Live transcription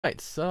Right,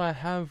 so I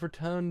have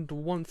returned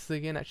once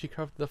again, actually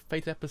covered the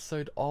fate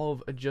episode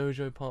of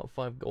JoJo Part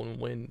 5 Golden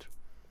Wind.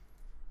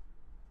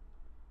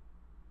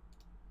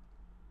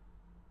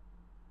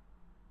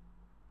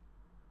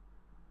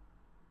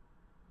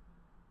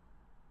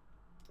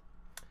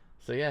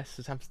 So yes,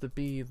 this happens to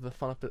be the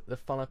fun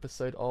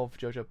episode of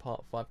JoJo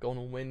Part 5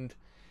 Golden Wind.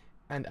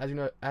 And as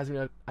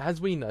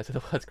we know, so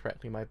the words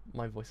correctly, my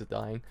voice is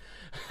dying.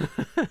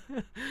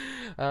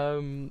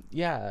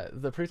 Yeah,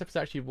 the previous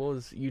episode actually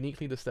was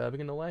uniquely disturbing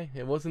in a way.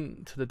 It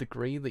wasn't to the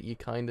degree that you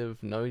kind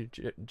of know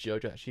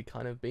JoJo actually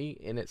kind of be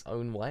in its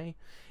own way.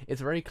 It's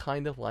very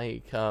kind of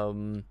like,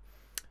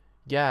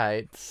 yeah,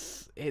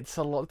 it's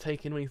a lot to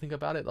take in when you think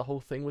about it, the whole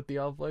thing with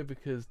Diablo,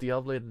 because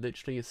Diablo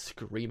literally is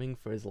screaming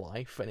for his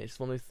life, and it's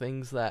one of those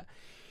things that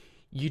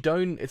you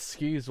don't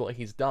excuse what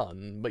he's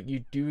done, but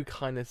you do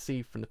kind of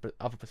see from the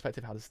other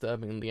perspective how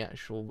disturbing the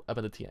actual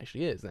ability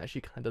actually is, and actually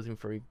kind of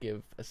doesn't really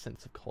give a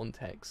sense of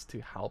context to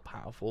how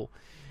powerful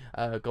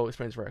Gold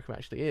Experience Requiem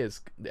actually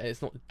is.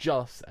 It's not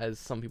just as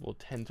some people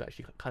tend to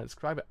actually kind of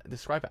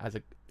describe it as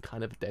a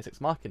kind of Deus Ex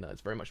Machina.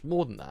 It's very much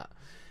more than that.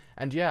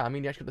 And yeah, I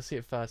mean, you actually get to see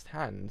it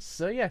firsthand.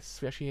 So yes,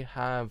 we actually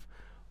have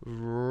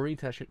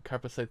retouch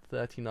episode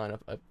 39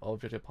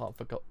 of JoJo Part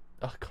for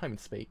I can't even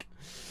speak.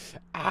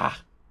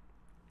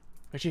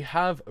 We actually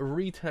have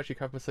retouch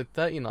episode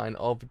 39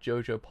 of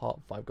JoJo Part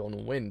 5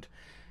 Golden Wind.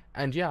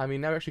 And yeah, I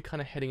mean, now we're actually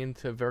kind of heading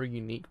into a very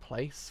unique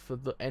place for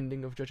the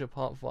ending of JoJo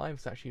Part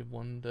 5. So I actually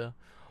wonder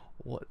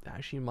what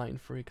actually might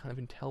kind of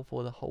entail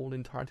for the whole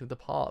entirety of the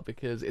part,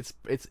 because it's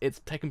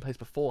taken place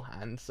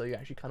beforehand, so you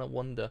actually kind of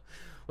wonder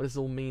what does it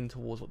all mean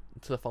to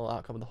the final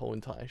outcome of the whole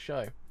entire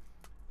show.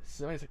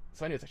 So anyways,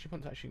 actually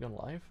want to actually gone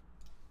live.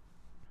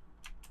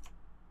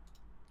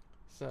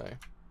 So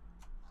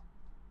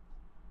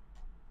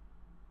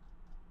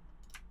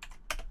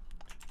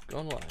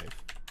gone live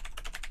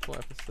for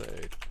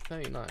episode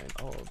 39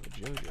 of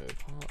JoJo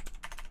Part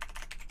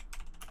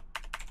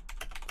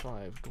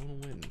 5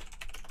 Golden Wind.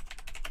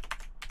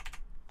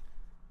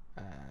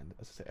 And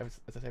as I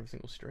say every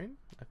single stream,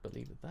 I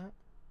believe that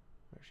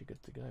we're actually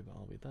good to go, but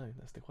are we though?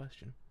 That's the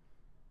question.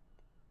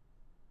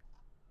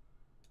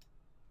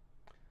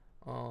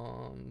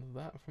 On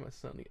that front, I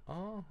certainly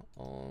are.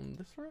 On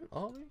this front,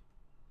 are we?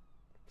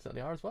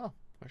 Certainly are as well.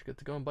 We're actually good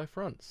to go on both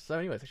fronts. So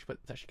anyways, let's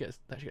actually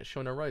get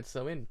shown a road.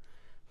 So in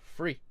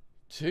 3,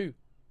 2,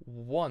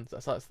 1. So I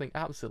start this thing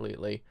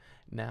absolutely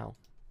now.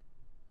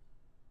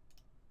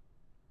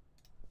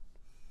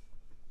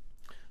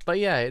 But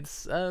yeah,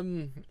 it's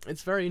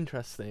very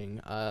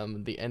interesting,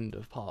 the end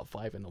of part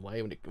 5 in a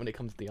way when it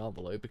comes to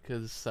Diablo,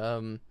 because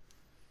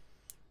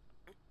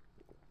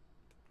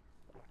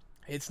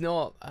it's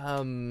not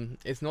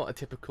a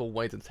typical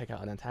way to take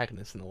out an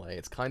antagonist in a way.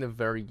 It's kind of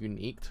very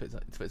unique to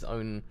its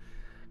own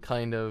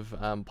kind of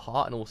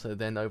part, and also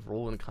then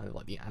overall in kind of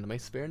like the anime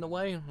sphere in a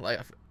way. Like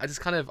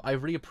I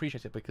really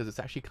appreciate it because it's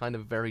actually kind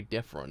of very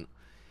different.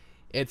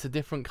 It's a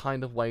different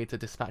kind of way to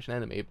dispatch an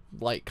enemy,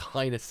 like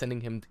kind of sending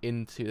him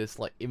into this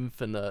like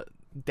infinite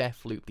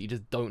death loop that you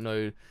just don't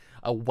know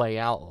a way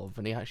out of,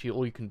 and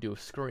all you can do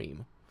is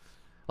scream.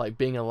 Like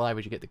being alive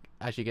as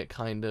you get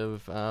kind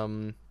of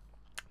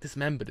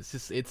dismembered.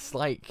 It's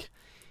like,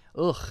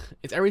 ugh,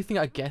 it's everything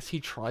I guess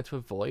he tried to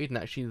avoid, and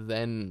actually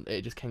then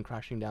it just came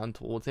crashing down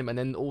towards him, and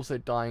then also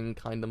dying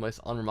kind of the most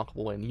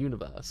unremarkable way in the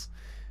universe,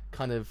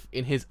 kind of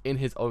in his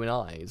own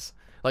eyes.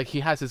 Like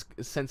he has his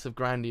sense of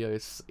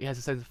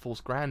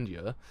false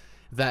grandeur,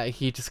 that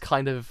he just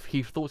kind of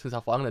he thought to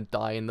himself, well, I'm gonna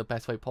die in the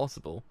best way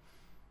possible.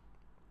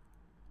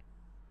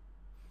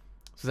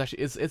 So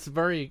it's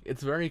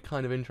very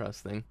kind of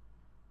interesting.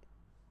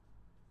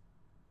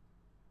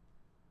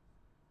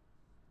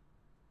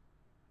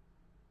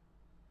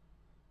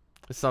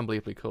 It's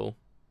unbelievably cool.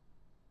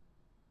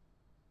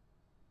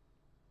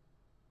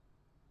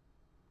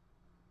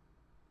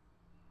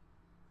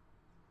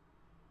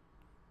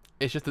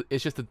 It's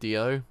just the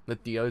Dio. The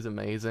Dio's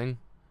amazing.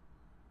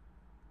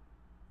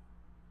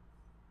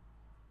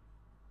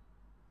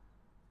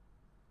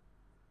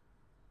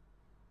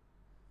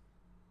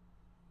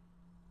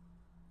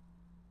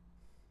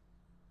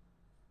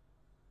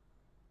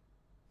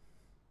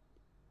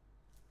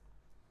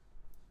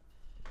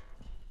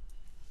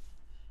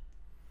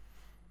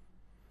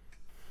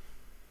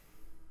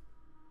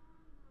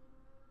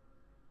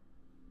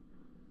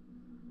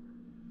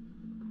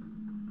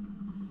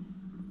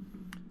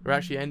 We're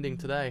actually ending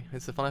today.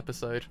 It's a fun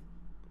episode.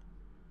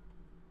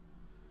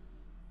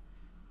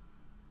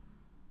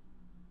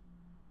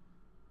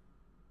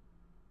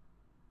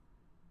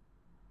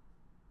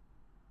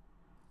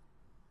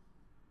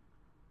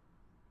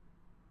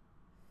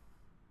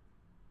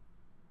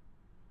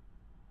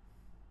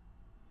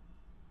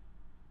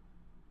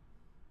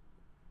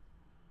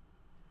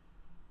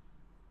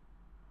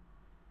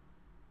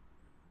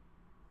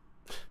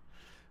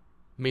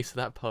 Meester,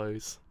 that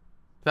pose.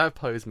 That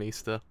pose,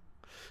 Meester.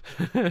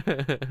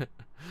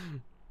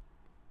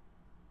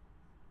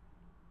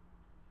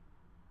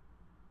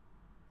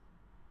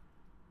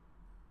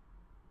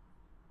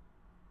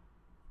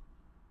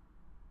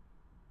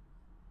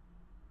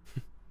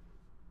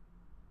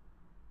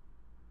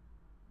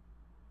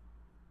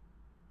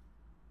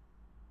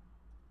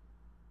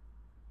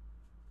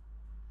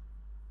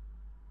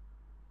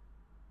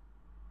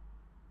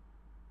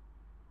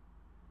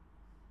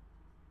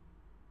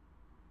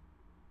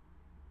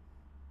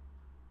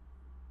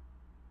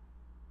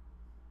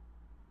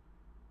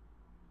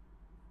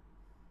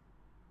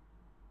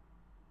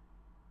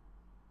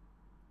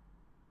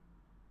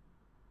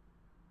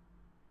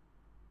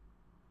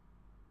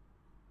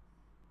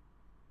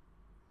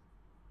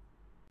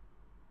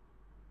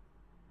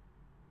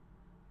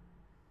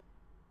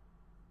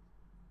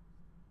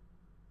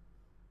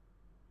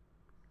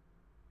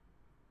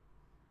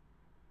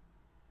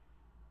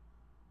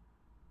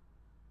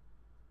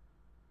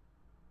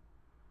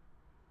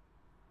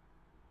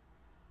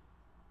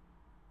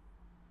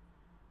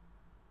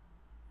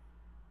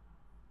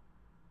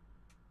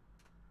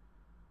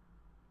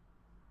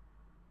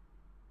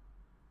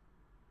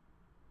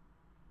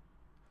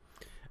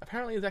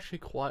 Apparently, there's actually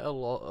quite a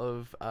lot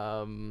of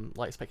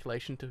like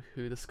speculation to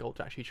who the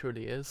sculptor actually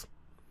truly is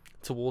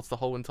towards the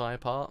whole entire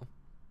part.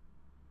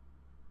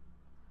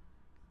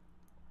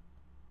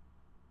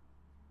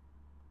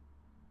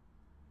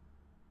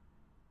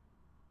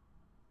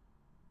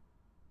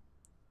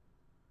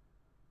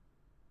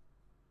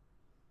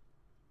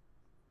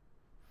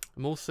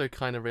 I'm also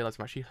kind of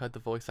realizing I've actually heard the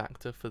voice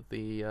actor for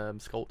the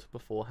sculptor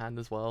beforehand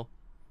as well,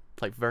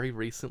 like very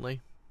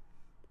recently.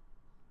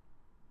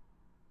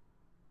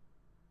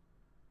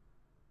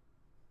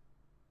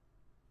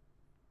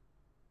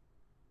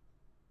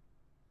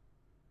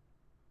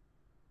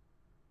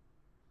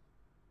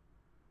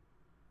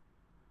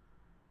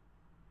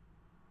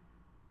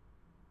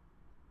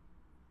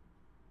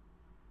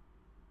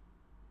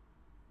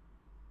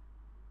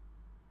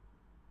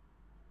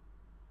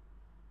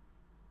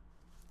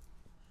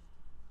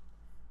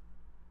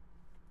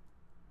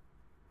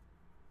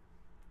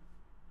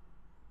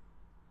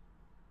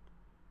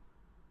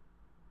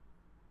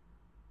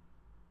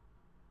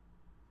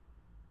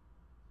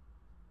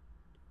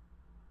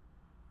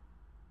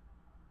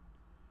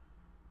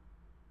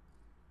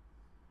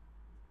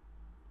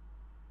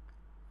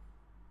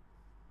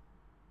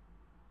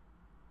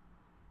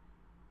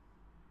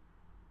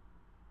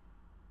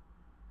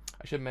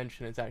 I should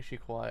mention it's actually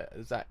quite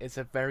is that it's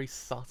a very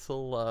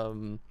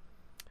subtle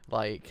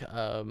like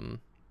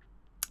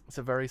it's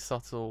a very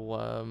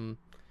subtle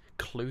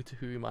clue to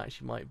who he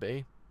actually might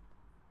be.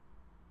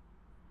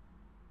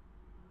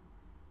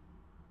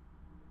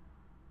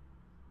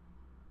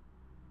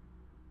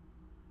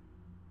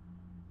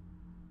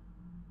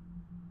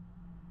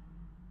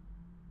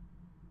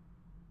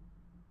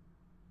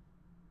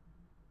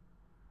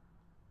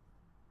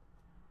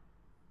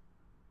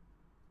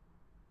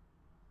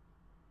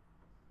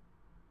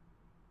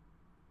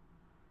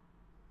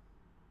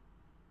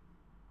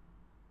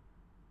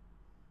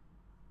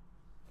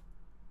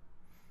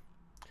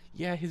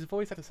 Yeah, his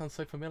voice actor sounds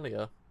so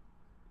familiar.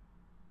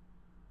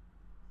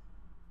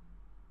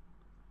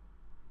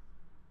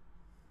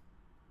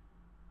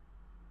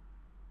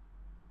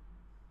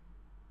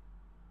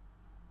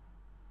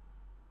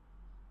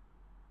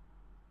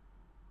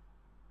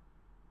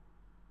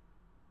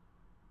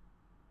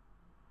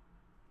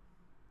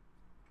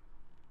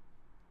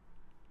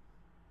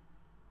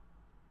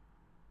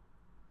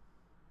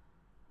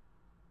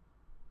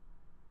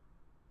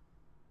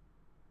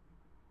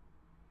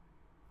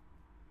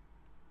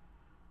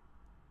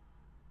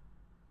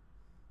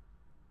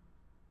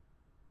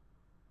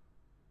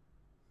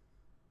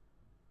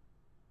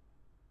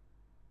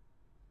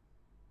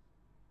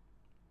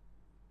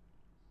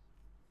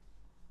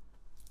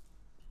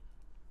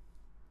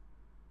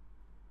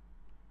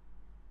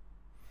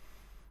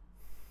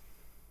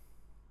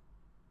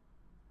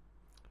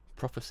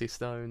 Prophecy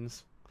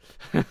stones.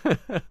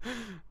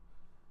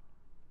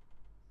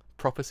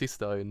 Prophecy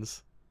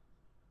stones.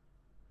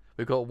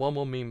 We've got one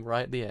more meme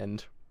right at the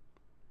end.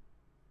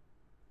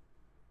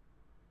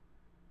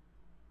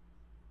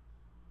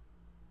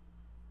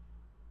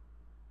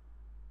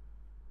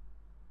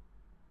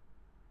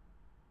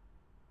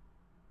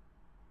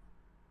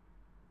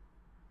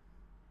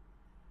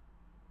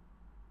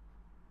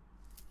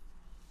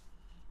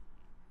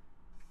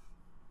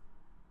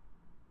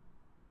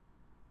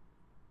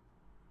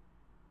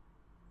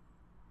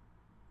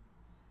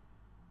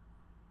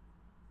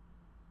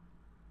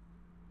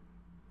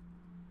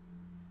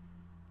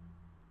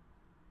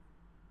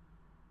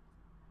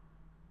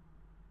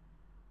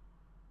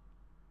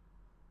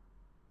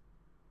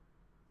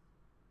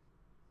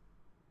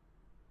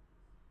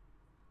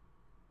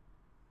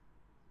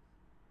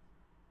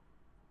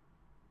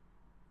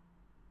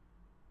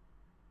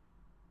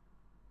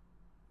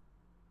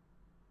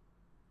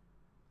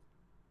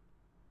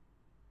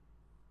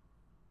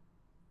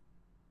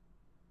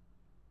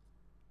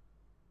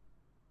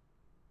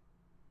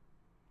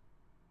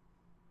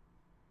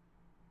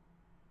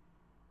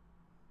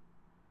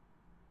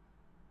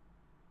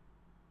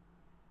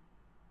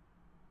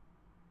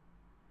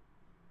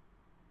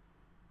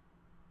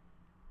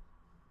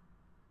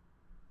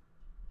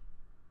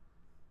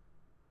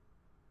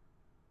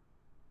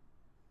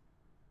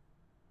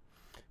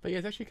 But yeah,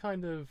 it's actually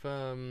kind of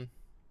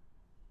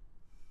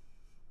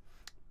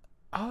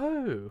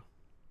oh,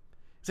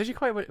 it's actually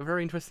quite a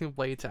very interesting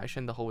way to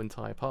actually end the whole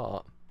entire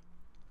part.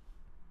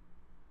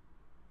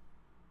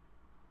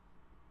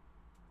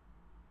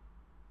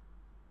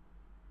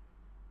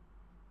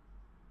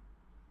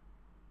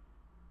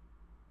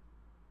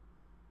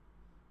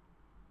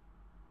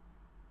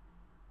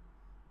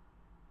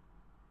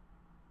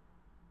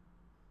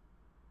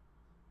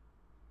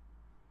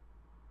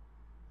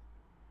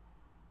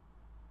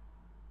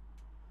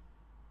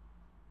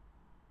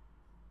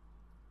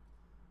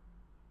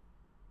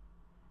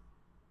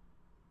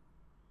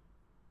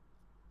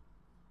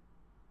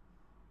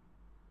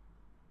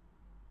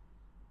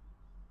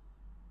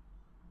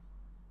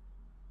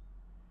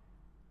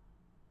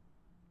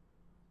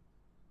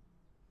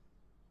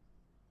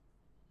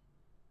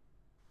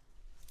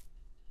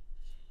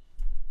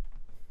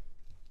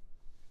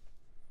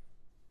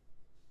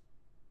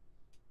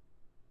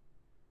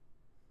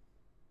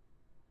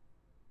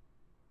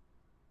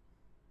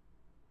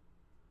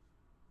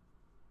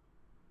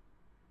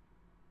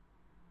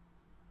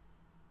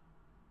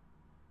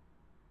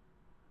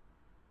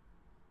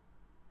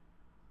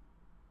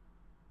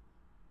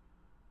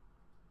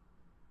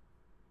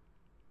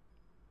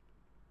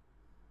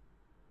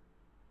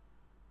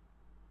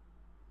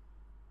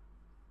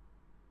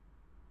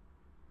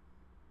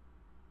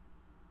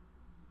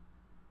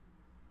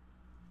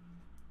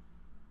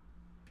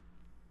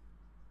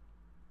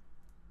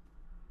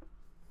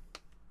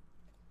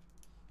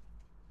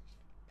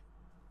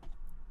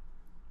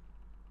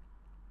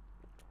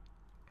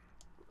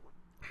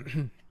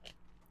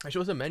 I should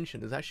also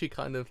mention, it's actually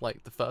kind of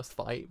like the first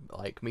fight,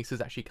 like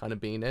Misa's actually kind of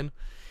been in.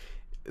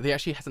 He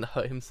actually hasn't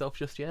hurt himself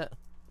just yet.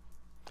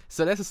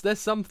 So there's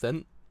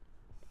something.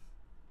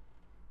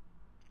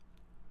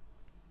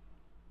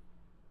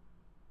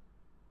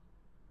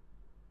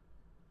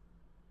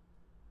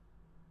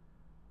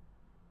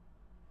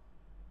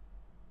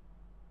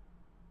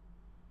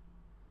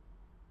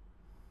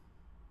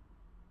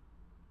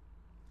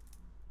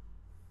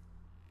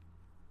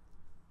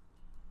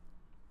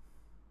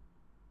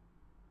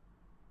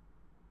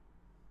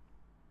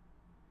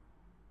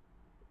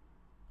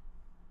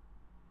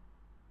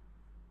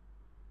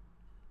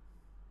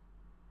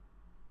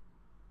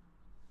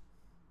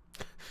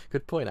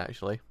 Good point,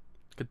 actually.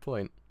 Good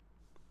point.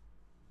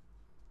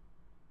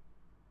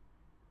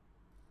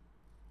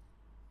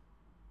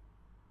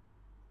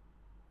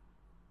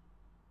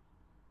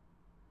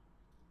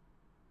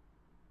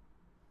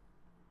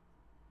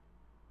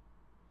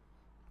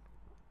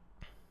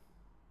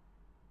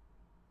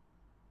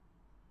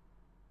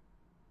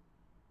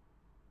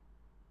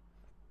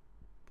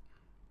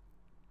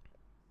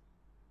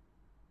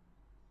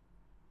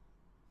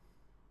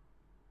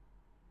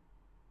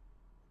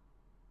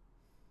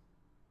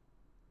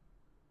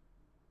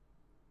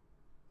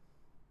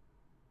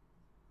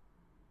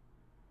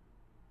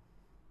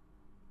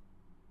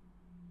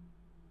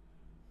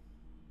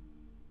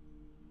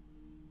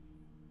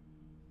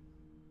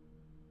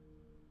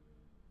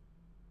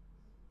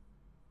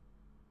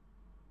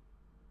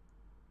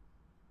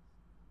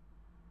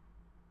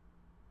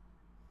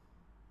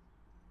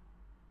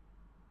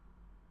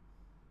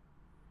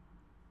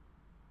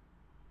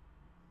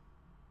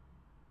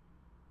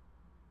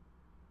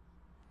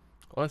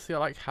 Honestly, I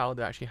like how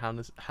they actually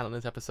handle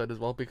this episode as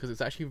well, because it's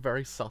actually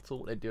very subtle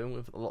what they're doing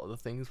with a lot of the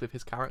things with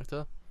his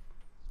character.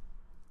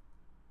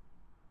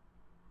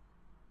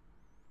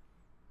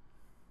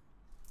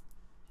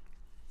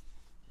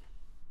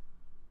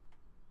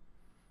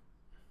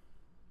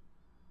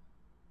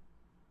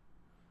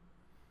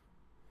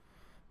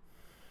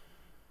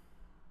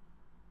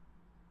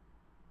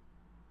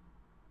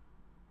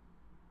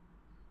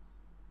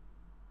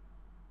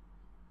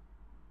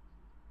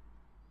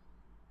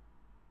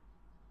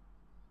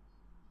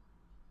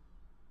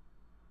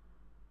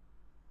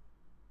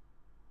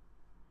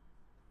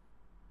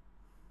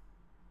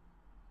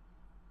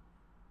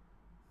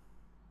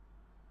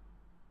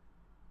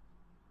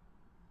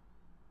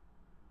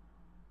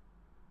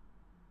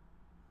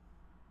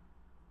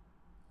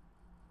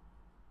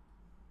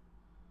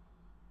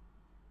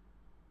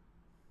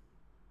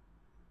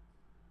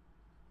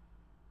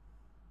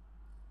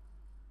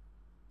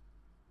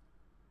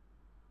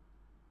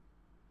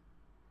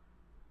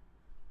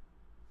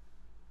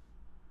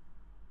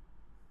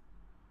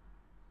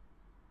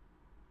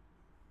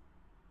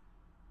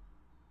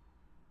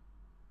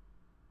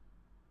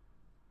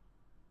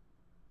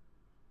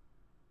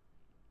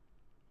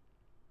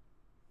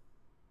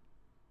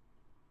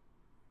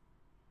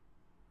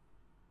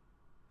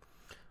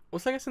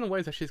 Also, I guess in a way,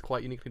 it's actually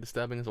quite uniquely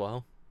disturbing as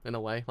well. In a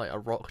way, like a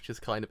rock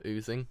just kind of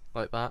oozing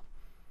like that,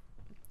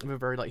 with a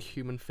very like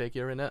human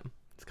figure in it.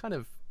 It's it's kind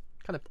of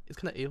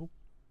ill.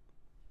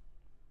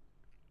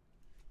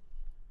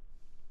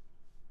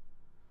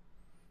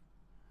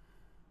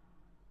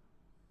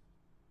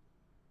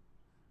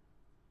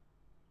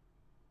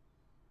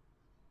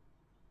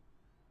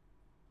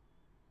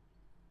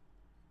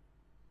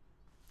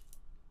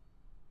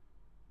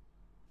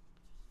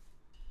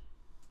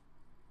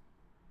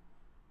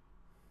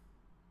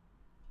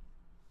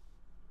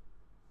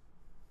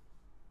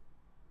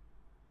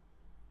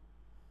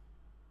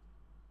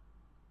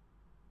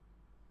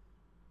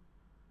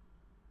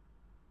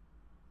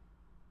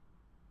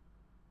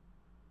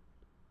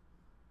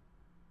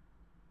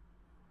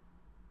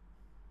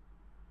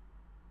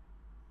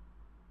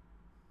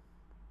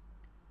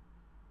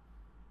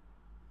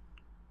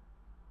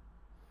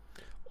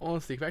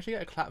 Honestly, if you actually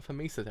get a clap for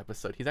Misa's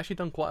episode, he's actually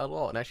done quite a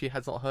lot and actually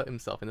has not hurt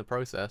himself in the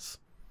process.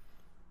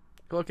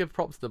 Gotta give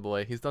props to the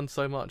boy. He's done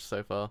so much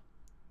so far.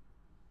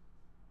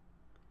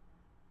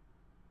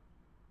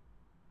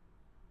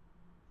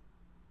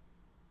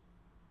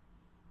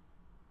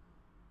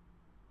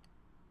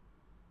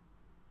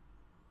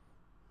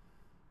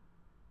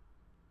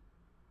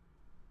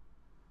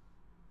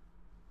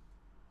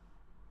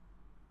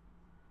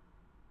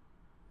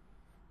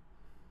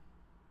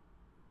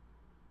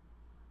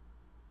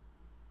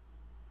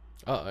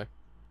 Uh oh.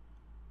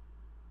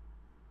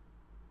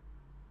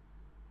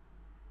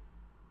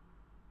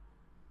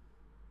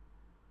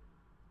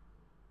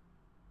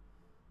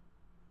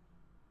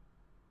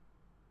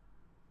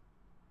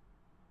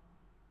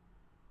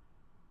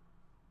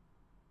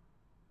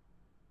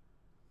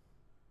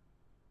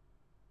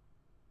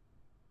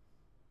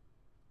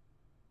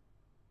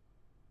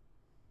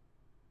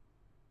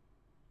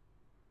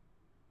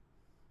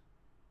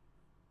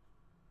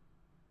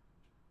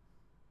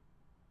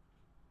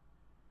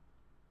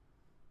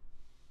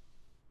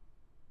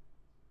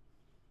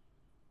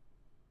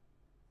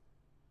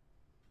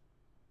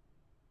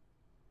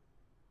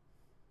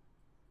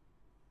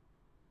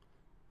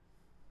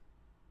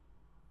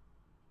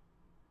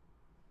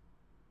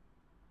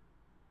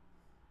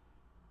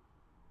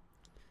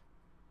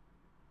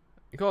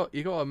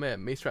 you got to admit,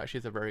 Mr. actually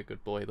is a very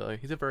good boy though.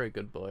 He's a very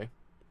good boy.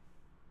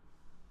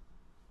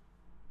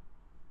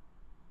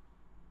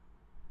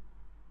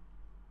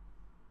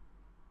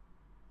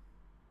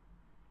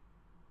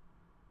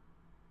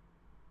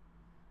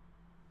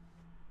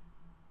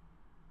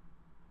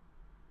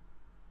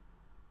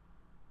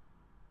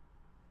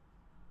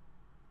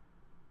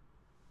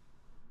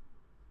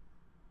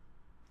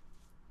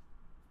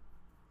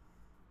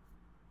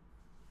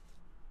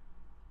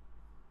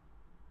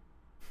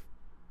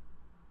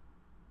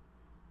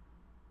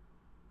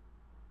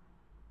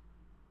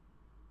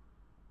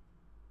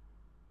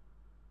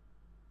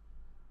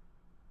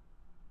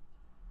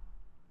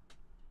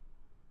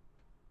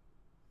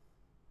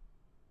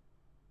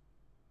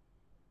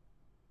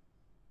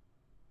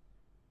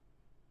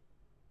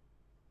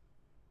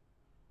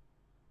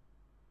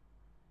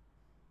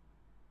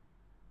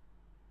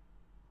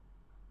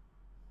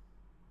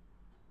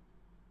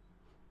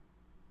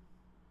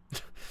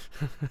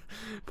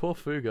 Poor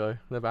Fugo in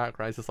the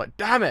background. He's just like,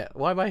 damn it!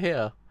 Why am I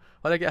here?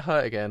 Why did I get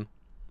hurt again?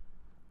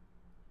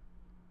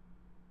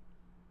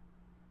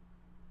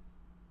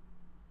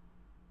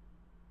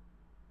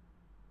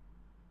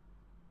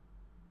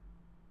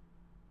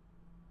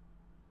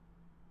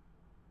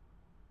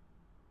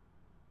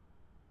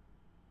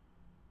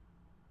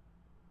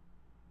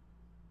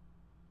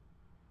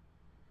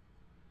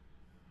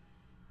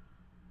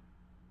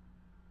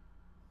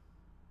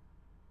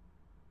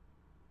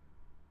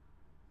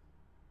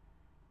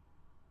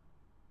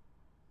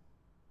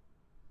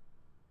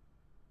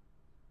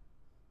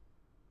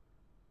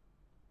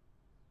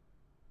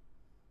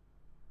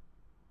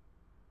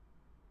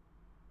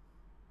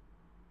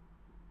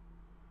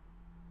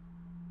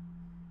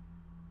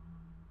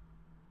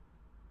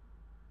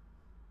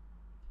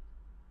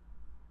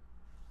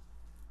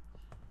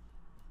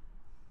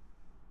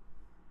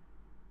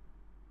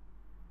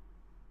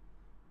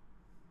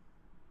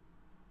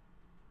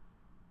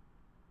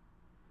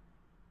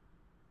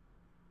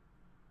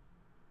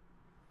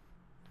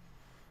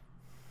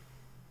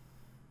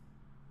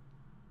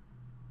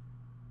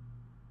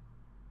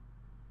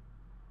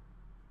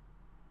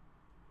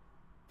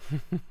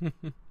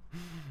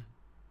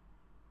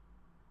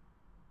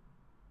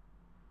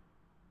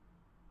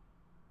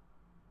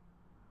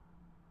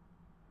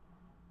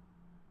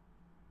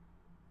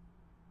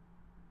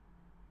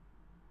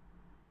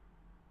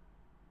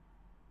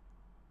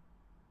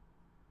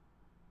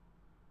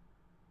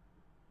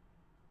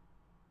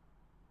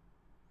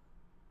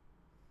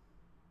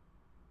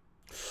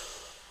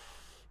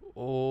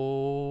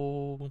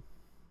 Oh.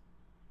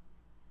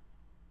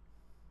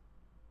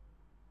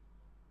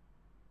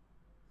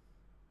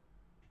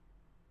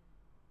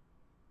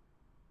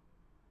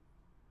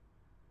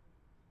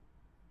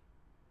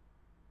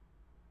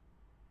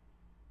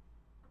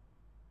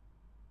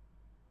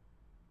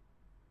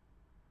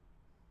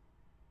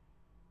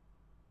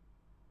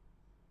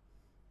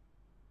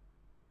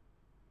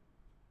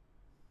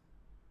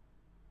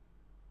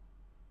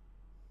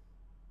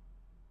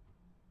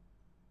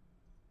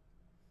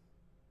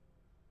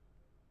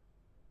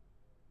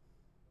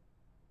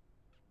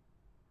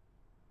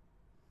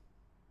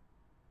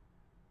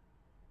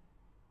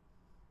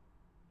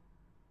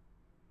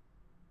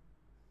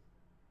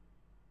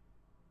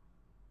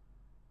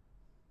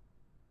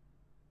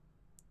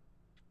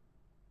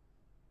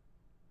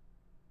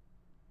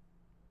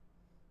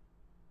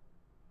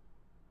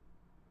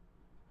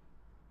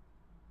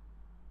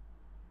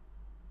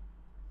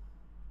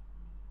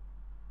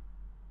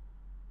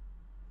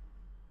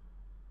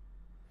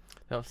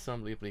 That was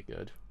unbelievably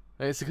good.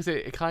 It's because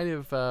it kind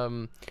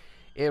of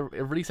it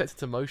really sets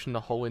into motion the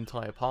whole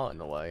entire part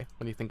in a way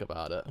when you think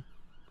about it.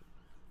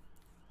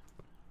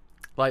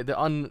 Like the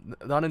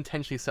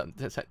unintentionally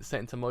set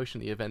into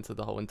motion the events of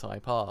the whole entire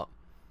part,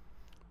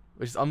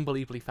 which is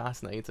unbelievably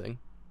fascinating.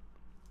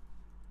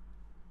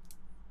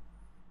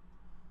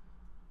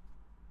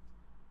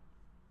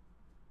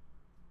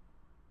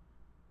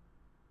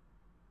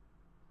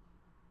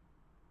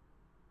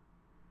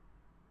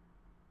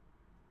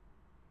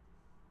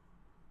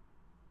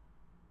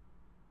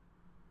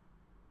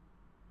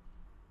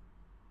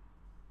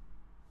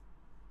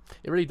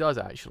 It really does,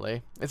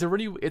 actually. It's a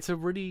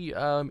really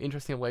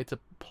interesting way to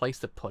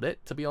put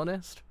it, to be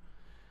honest,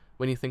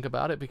 when you think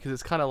about it, because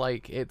it's kind of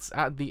like it's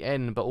at the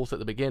end but also at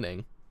the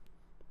beginning.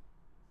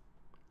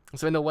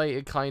 So in a way,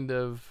 it kind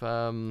of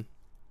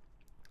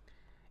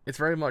it's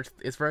very much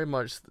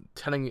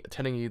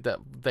telling you that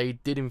they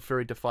did in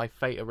theory defy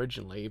fate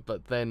originally,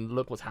 but then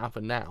look what's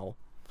happened now,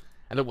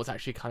 and look what's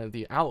actually kind of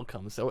the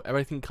outcome. So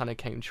everything kind of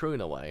came true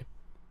in a way.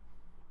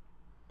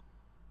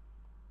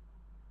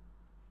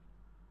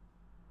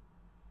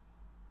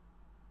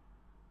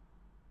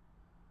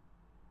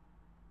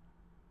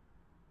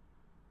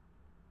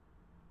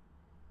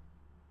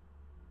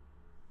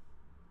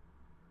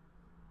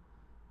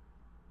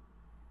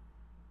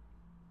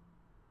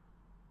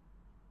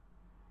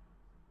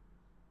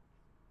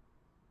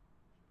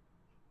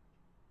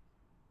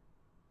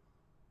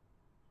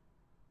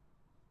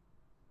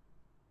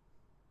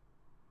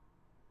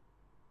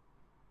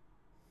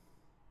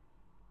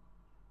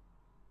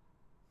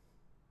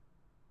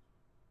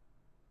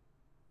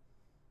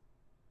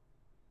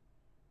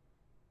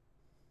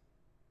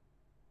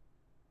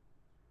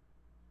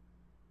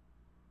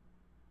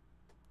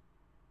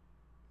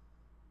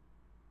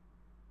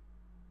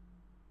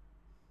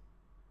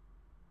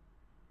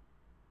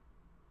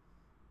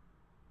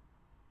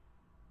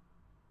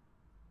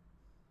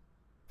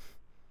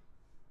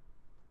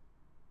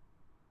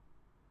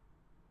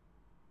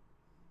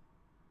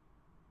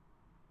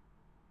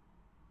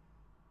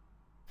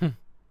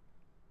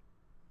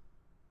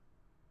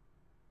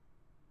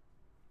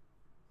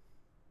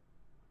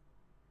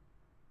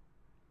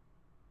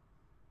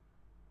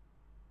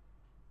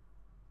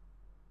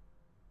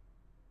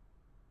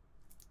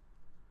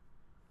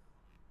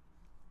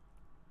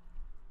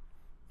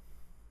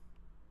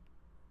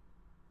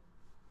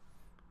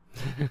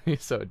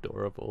 He's so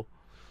adorable.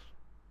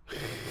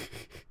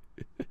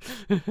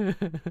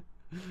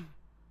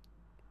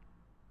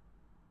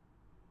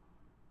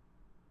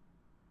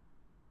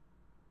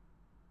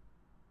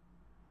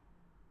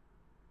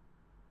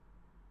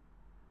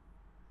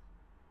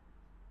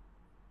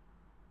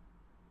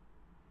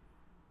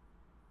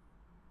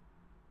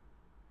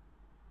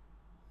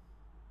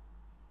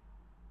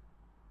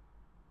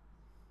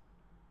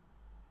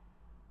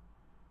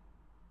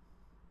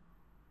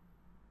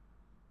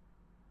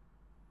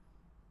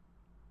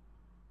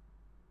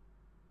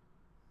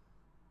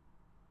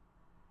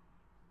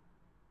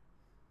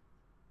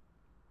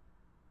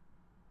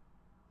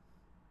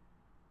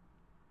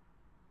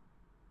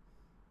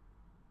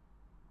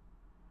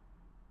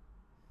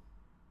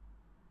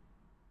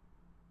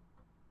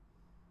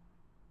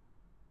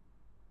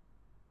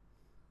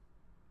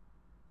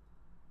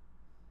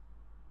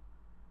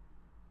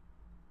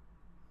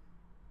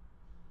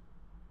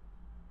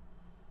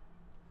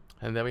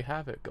 And there we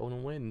have it,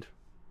 Golden Wind.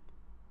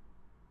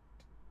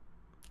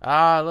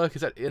 Ah, look,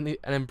 it's in the,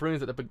 and then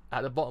Bruno's at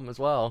the bottom as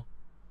well.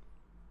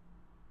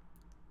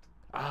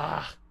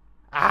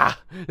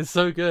 It's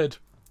so good.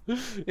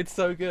 It's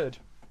so good.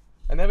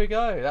 And there we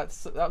go.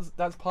 That's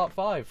part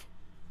 5.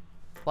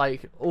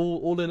 Like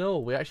all in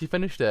all, we actually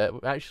finished it.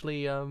 We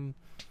actually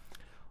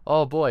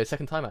oh boy,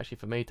 second time actually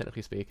for me,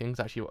 technically speaking. It's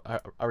actually I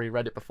already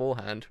read it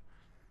beforehand.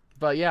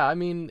 But yeah, I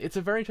mean, it's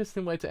a very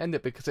interesting way to end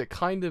it because it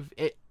kind of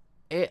it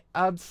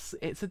adds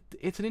it's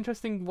an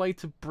interesting way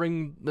to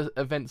bring the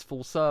events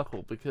full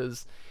circle,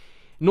 because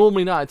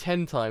normally 9 out of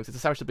 10 times it's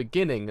established at the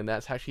beginning, and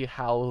that's actually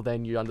how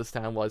then you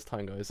understand why as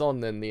time goes on,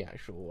 then the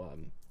actual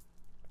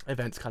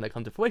events kind of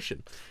come to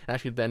fruition, and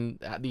actually then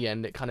at the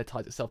end it kind of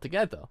ties itself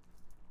together,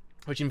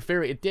 which in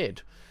theory it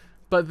did.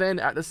 But then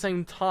at the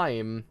same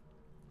time,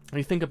 when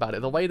you think about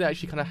it, the way they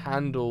actually kind of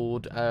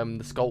handled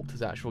the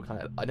sculptor's actual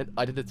kind of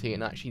identity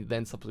and actually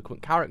then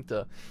subsequent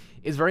character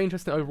is very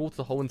interesting overall to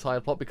the whole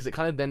entire plot, because it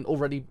kind of then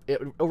already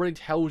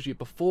tells you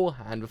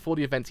beforehand, before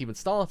the events even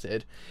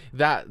started,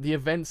 that the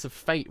events of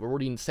fate were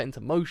already set into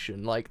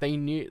motion. Like, they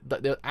knew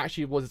that there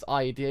actually was this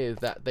idea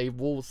that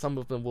some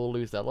of them will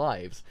lose their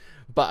lives,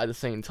 but at the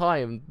same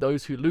time,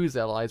 those who lose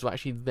their lives will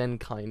actually then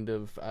kind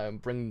of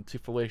bring to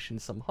fruition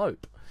some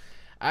hope.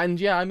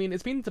 And yeah, I mean,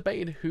 it's been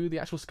debated who the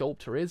actual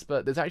sculptor is,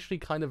 but there's actually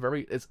kind of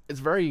it's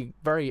very,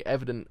 very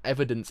evident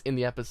evidence in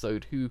the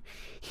episode who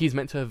he's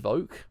meant to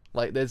evoke.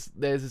 Like, there's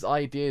this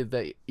idea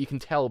that you can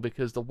tell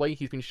because the way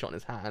he's been shot in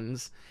his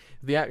hands,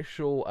 the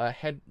actual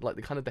head, like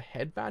the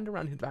headband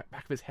around his back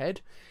of his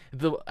head,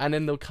 and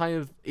then the kind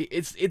of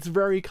it's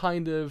very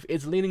kind of,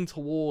 it's leaning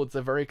towards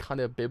a very kind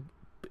of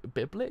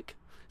biblic.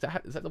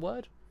 Is that the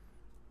word?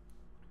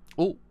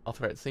 Oh, after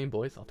credit scene,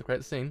 boys. After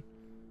credit scene.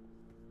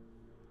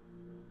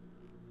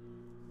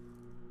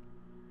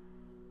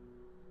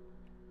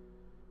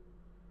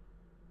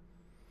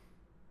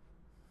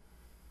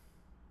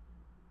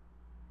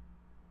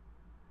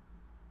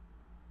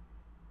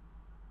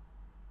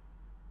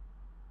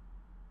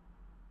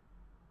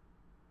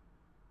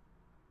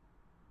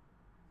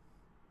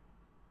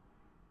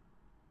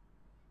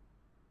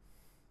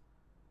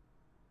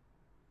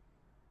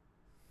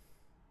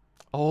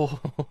 Oh,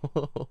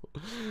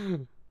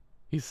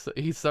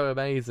 he's so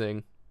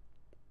amazing.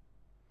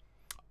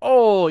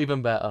 Oh,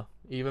 even better,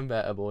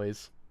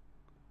 boys.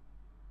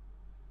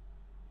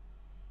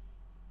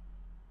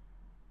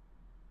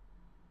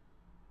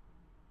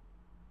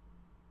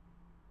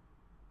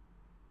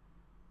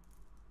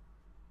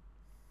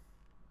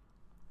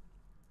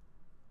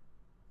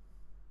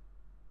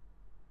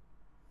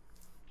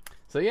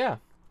 So yeah,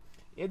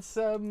 it's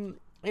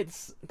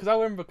because I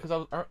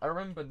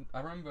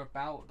remember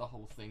about the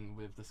whole thing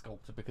with the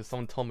sculptor, because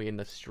someone told me in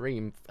the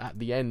stream at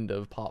the end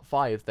of part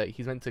 5 that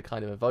he's meant to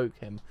kind of evoke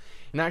him,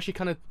 and actually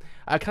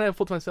I kind of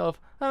thought to myself,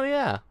 oh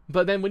yeah,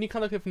 but then when you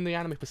kind of look at it from the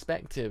anime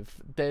perspective,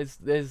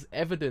 there's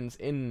evidence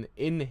in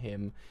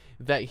him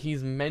that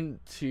he's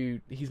meant to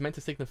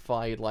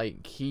signify,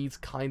 like, he's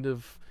kind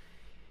of,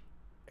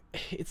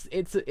 it's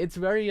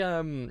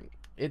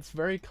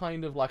very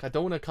kind of like, I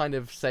don't want to kind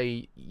of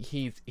say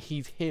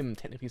he's him,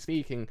 technically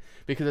speaking,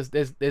 because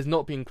there's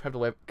not been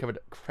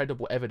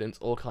credible evidence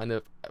or kind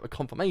of a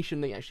confirmation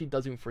that he actually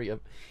does in 3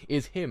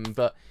 is him,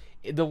 but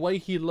the way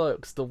he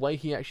looks, the way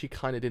he actually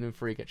kind of did in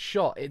 3 get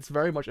shot, it's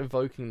very much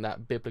evoking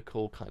that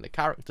biblical kind of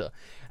character.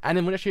 And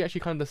then when you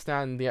actually kind of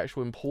understand the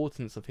actual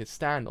importance of his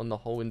stand on the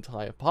whole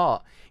entire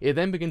part, it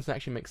then begins to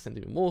actually make sense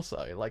even more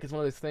so. Like, it's one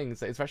of those things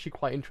that it's actually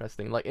quite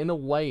interesting. Like, in a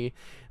way,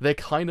 they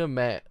kind of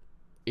met,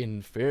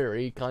 in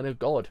theory, kind of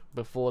God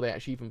before they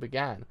actually even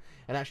began,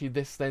 and actually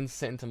this then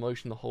set into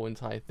motion the whole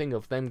entire thing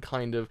of them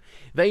kind of,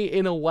 they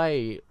in a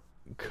way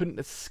couldn't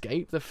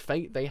escape the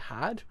fate they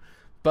had,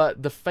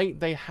 but the fate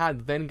they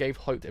had then gave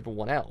hope to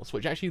everyone else,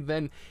 which actually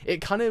then,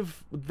 it kind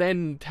of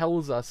then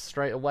tells us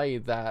straight away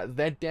that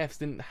their deaths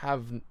didn't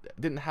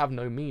have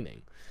no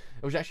meaning.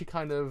 It was actually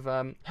kind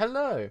of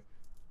hello,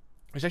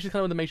 which actually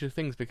kind of one of the major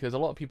things, because a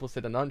lot of people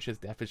said Anancha's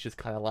death is just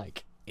kind of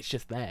like, it's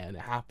just there and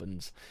it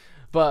happens.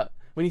 But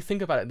when you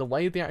think about it, the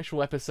way the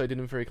actual episode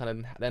didn't very kind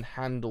of then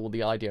handle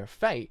the idea of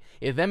fate,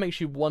 it then makes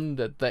you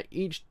wonder that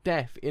each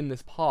death in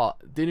this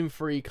part didn't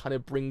very kind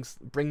of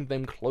bring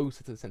them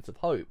closer to the sense of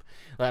hope.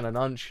 Like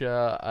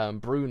Anantia,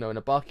 Bruno, and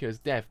Abakio's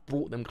death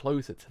brought them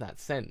closer to that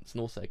sense,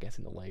 and also I guess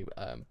in a way,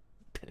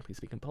 technically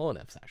speaking,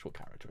 Polnareff's actual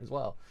character as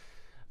well.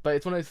 But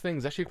it's one of those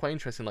things, actually quite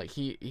interesting, like,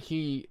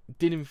 he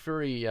did in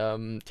theory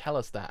tell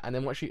us that, and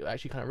then once you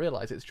actually kind of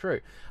realise it's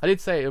true. I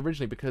did say it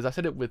originally because I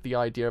said it with the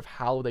idea of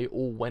how they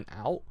all went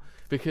out,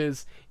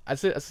 because,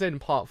 as I said in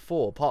Part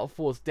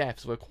 4's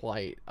deaths were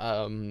quite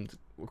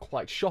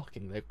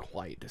shocking, they're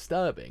quite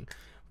disturbing.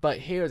 But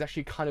here is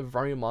actually kind of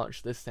very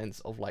much this sense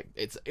of, like,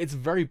 it's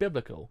very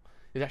biblical.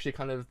 It's actually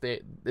kind of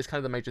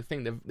the major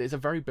thing, there's a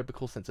very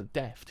biblical sense of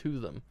death to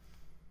them.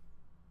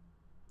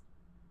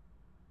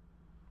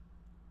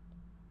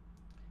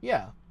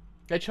 Yeah,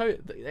 they chose.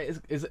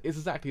 It's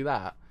exactly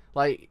that.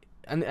 Like,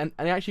 and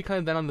I actually kind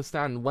of then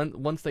understand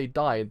once they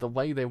died, the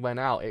way they went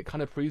out, it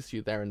kind of proves to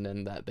you there and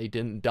then that they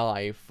didn't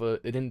die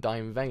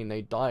in vain.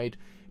 They died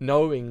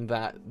knowing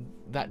that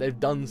they've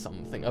done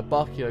something.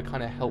 Abakio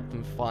kind of helped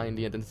them find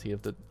the identity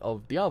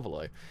of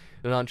Diavolo.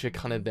 And Anantia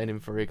kind of then in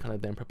theory kind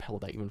of then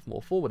propelled that even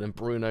more forward, and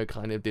Bruno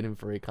kind of did in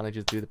theory kind of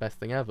just do the best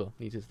thing ever.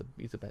 He's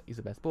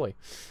the best boy.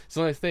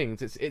 So those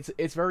things,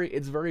 it's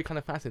very kind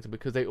of fascinating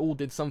because they all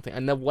did something,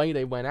 and the way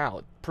they went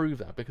out proved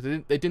that, because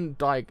they didn't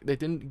die, they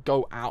didn't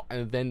go out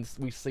and then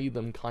we see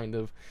them kind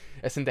of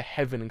ascend to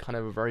heaven in kind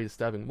of a very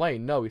disturbing way.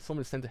 No, we saw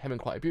them ascend to heaven in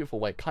quite a beautiful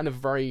way, kind of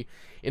very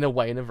in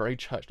a very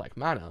church-like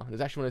manner. And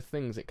it's actually one of those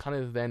things. It kind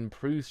of then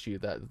proves to you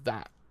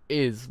that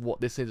is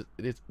what this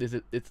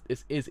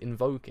is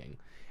invoking,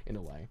 in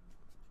a way.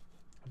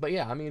 But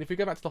yeah, I mean, if you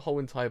go back to the whole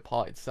entire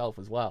part itself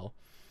as well,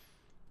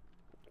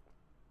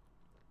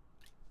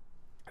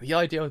 the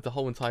idea of the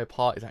whole entire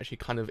part is actually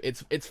kind of,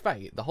 it's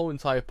fate. The whole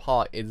entire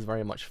part is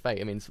very much fate.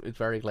 I mean, it's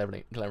very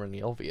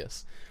glaringly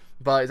obvious.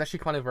 But it's actually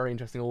kind of very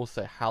interesting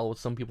also how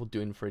some people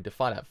do in theory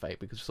defy that fate,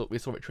 because we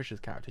saw with Trish's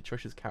character.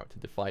 Trish's character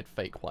defied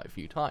fate quite a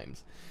few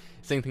times.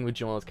 Same thing with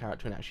John's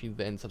character, and actually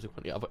then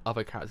subsequently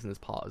other characters in this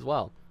part as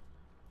well.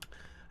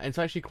 And it's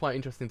actually quite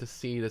interesting to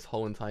see this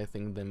whole entire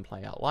thing then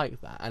play out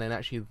like that. And then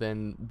actually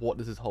then, what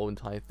does this whole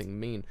entire thing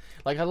mean?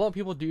 Like, a lot of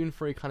people do in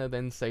theory kind of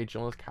then say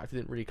John's character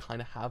didn't really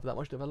kind of have that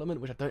much development,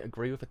 which I don't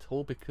agree with at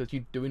all, because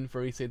you do in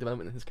theory see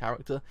development in his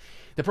character.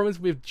 The problem is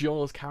with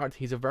John's character,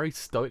 he's a very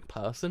stoic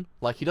person.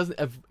 Like, he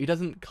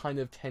doesn't kind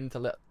of tend to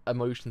let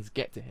emotions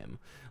get to him.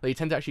 Like, you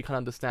tend to actually kind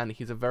of understand that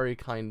he's a very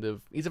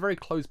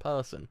closed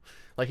person.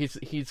 Like,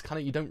 he's kind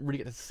of, you don't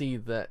get to see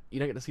the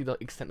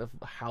extent of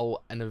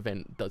how an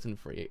event does in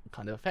theory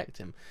kind of affect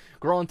him.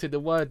 Granted,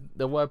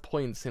 there were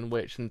points in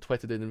which, and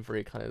Twitter did in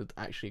theory kind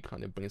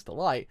of brings to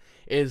light,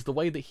 is the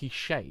way that he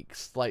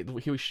shakes. Like,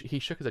 he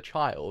shook as a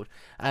child,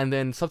 and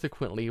then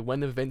subsequently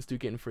when events do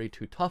get in theory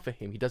too tough for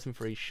him, he does in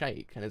theory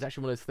shake. And it's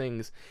actually one of those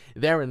things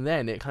there and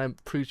then, it kind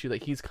of proves to you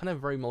that he's kind of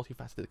a very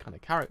multifaceted kind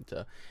of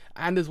character.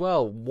 And as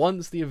well,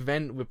 once the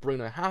event with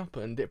Bruno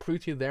happened, it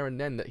proved to you there and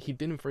then that he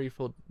didn't really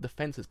feel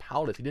defenses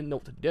powerless. He didn't know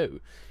what to do.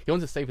 He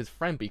wanted to save his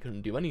friend, but he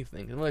couldn't do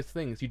anything. It's one of those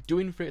things, you do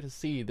in theory to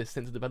see this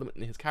sense of development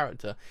in his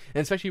character,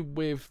 and especially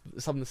with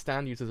some of the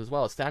stand users as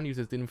well. Stand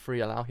users didn't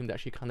free allow him to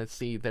actually kind of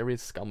see there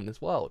is scum in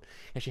this world,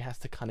 and she has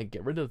to kind of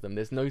get rid of them.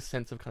 There's no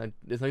sense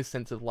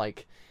of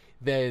like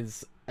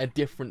there's a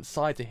different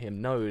side to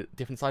him. No,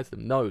 different sides to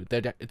them. No,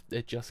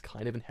 they're just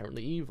kind of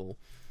inherently evil.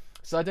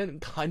 So I don't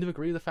kind of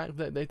agree with the fact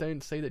that they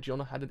don't say that John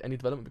had any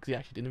development, because he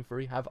actually didn't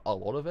really have a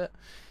lot of it.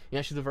 He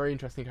actually is a very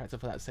interesting character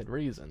for that said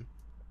reason.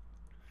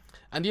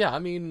 And yeah, I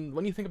mean,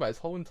 when you think about it, his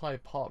whole entire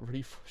part really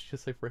was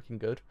just so freaking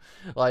good.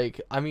 Like,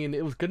 I mean,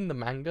 it was good in the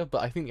manga,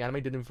 but I think the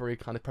anime didn't really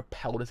kind of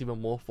propel us even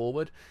more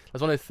forward.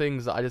 It's one of those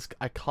things that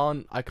I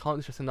can't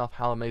stress enough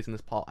how amazing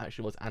this part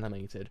actually was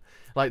animated.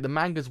 Like, the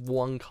manga's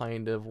one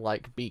kind of,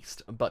 like,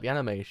 beast, but the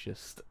anime is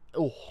just,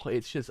 oh,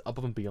 it's just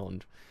above and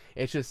beyond.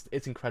 It's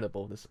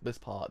incredible, this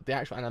part. The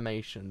actual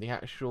animation, the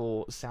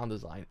actual sound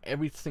design,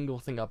 every single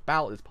thing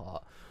about this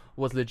part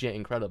was legit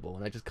incredible,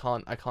 and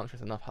I can't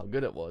stress enough how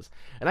good it was.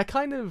 And I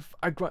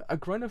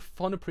grown a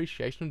fond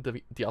appreciation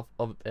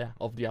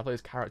of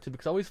Diablo's character,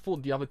 because I always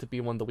thought Diablo to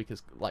be one of the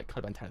weakest like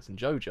kind of antagonists in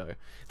JoJo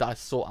that I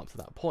saw up to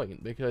that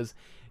point, because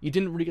you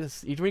didn't really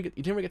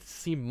get to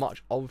see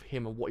much of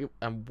him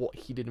and what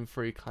he did in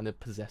theory kind of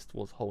possessed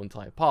towards the whole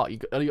entire part. You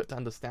only got to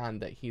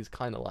understand that he's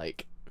kind of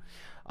like,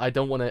 I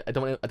don't want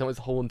this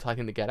whole entire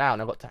thing to get out,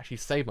 and I've got to actually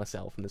save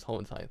myself from this whole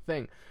entire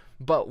thing.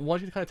 But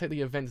once you kind of take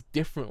the events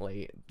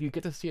differently, you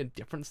get to see a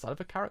different side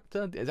of a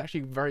character. It's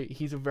actually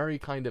he's a very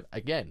kind of,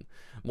 again,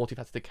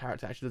 multifaceted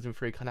character. Actually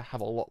doesn't really kind of have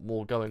a lot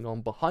more going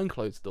on behind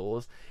closed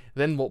doors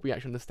than what we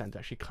actually understand to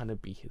actually kind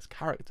of be his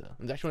character.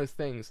 And it's actually one of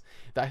those things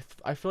that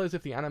I feel as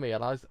if the anime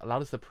allowed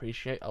us to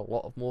appreciate a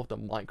lot of more of the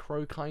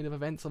micro kind of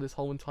events of this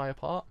whole entire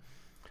part.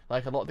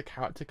 Like, a lot of the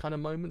character kind of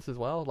moments as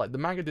well. Like, the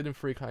manga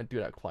didn't really kind of do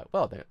that quite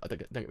well. Don't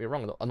get me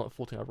wrong, I'm not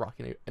faulting Araki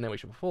in any way,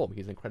 shape, or form.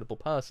 He's an incredible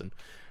person.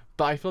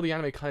 But I feel the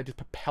anime kind of just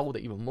propelled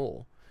it even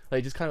more.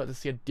 Like, just kind of got to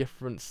see a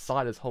different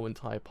side of this whole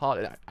entire part.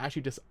 It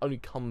actually just only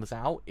comes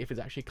out if it's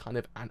actually kind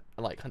of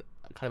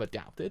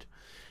adapted.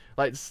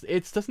 Like,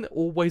 it doesn't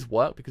always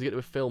work, because you get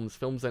with films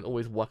don't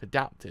always work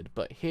adapted.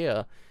 But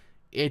here,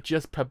 it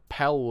just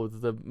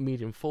propelled the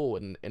medium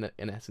forward in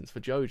essence for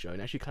JoJo,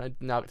 and actually kind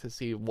of now get to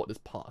see what this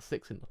part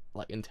 6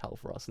 entail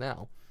for us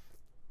now.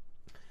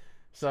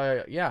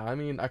 So yeah, I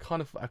mean, I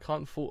can't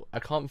fault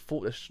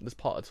this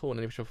part at all in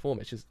any shape or form.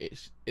 It's just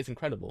it's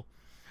incredible.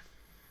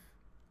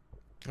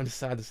 I'm just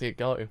sad to see it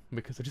go,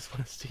 because I just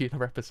want to see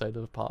another episode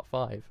of part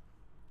 5.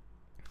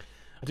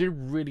 I do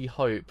really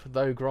hope,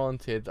 though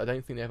granted, I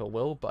don't think they ever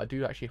will, but I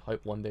do actually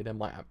hope one day they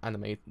might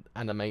animate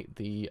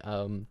the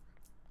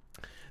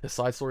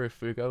side story of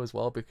Fugo as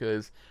well,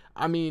 because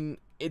I mean,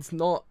 it's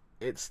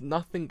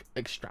nothing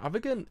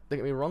extravagant, don't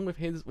get me wrong, with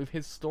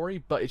his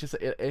story, but it's just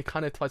it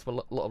kind of ties with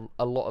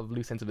a lot of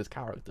loose ends of his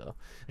character.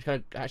 It's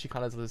kind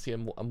of see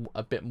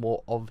a bit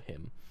more of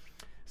him.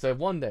 So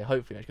one day,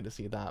 hopefully, I get to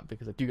see that,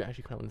 because I do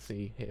actually kind of want to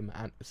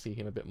see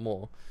him a bit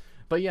more.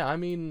 But yeah, I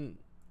mean,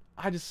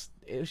 it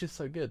was just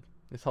so good.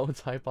 This whole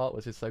entire part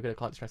was just so good. I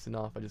can't stress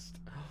enough.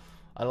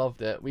 I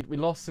loved it. We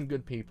lost some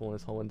good people in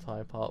this whole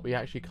entire part. We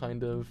actually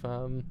kind of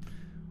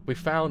we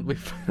found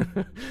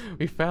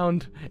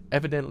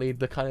evidently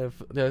the kind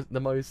of the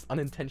most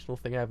unintentional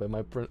thing ever in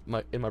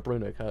my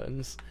Bruno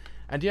curtains.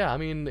 And yeah, I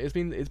mean, it's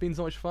been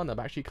so much fun.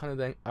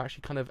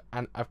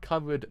 I've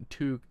covered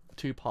two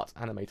parts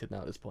animated now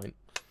at this point.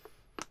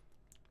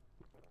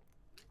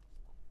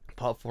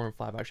 Part 4 and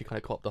 5 I actually kind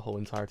of caught up the whole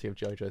entirety of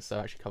JoJo, so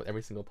I actually covered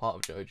every single part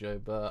of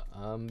JoJo. But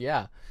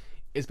yeah,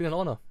 it's been an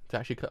honor to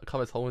actually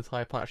cover this whole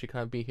entire part, actually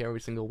kind of be here every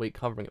single week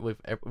covering it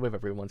with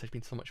everyone. It's actually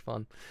been so much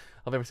fun.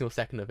 I love every single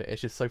second of it.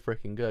 It's just so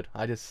freaking good.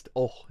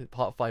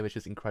 Part 5 is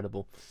just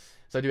incredible.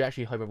 So I do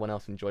actually hope everyone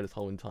else enjoyed this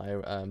whole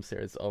entire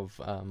series of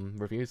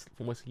reviews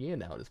for almost a year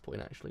now at this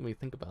point, actually, when you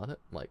think about it.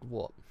 Like,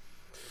 what?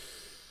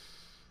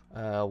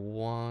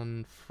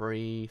 13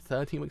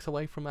 weeks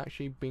away from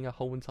actually being a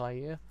whole entire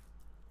year.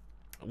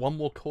 One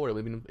more quarter,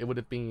 it would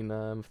have been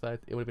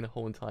a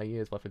whole entire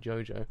year's worth of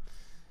JoJo.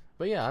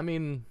 But yeah, I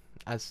mean,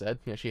 as said,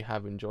 you actually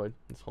have enjoyed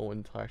this whole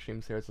entire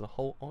stream series as a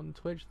whole on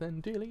Twitch, then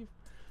do leave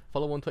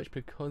follow on Twitch,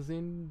 because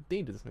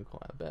indeed it does me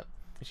quite a bit.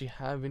 If you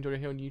have enjoyed it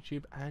here on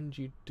YouTube and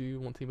you do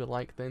want to leave a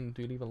like, then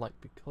do leave a like,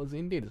 because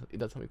indeed it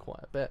does help me quite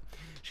a bit.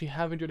 If you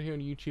have enjoyed it here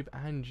on YouTube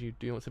and you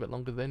do want to stay a bit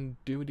longer, then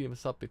do leave a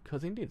sub,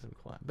 because indeed it does help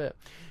me quite a bit.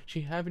 If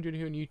you have enjoyed it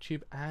here on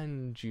YouTube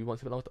and you want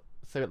to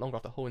stay a bit longer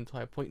after the whole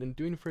entire point, then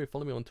do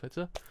follow me on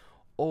Twitter,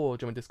 or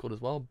join my Discord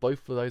as well.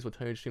 Both of those will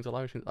tell you streams a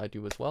live streams I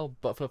do as well.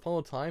 But for the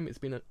final time, it's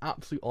been an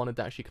absolute honour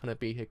to actually kind of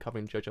be here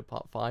covering JoJo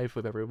Part 5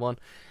 with everyone.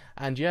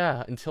 And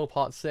yeah, until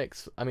Part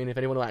 6, I mean, if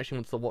anyone actually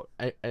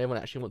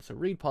wants to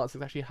read Part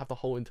 6, I actually have the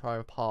whole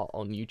entire part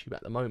on YouTube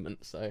at the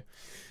moment. So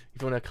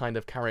if you want to kind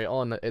of carry it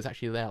on, it's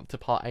actually there up to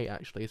Part 8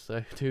 actually.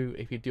 So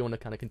if you do want to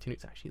kind of continue,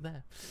 it's actually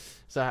there.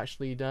 So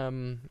actually, I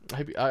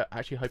hope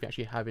you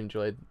actually have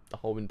enjoyed the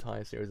whole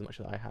entire series as much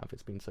as I have.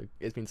 It's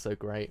been so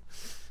great.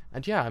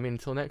 And yeah, I mean,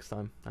 until next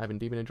time, I've been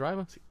Demon and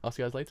Driver. I'll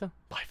see you guys later.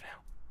 Bye for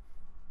now.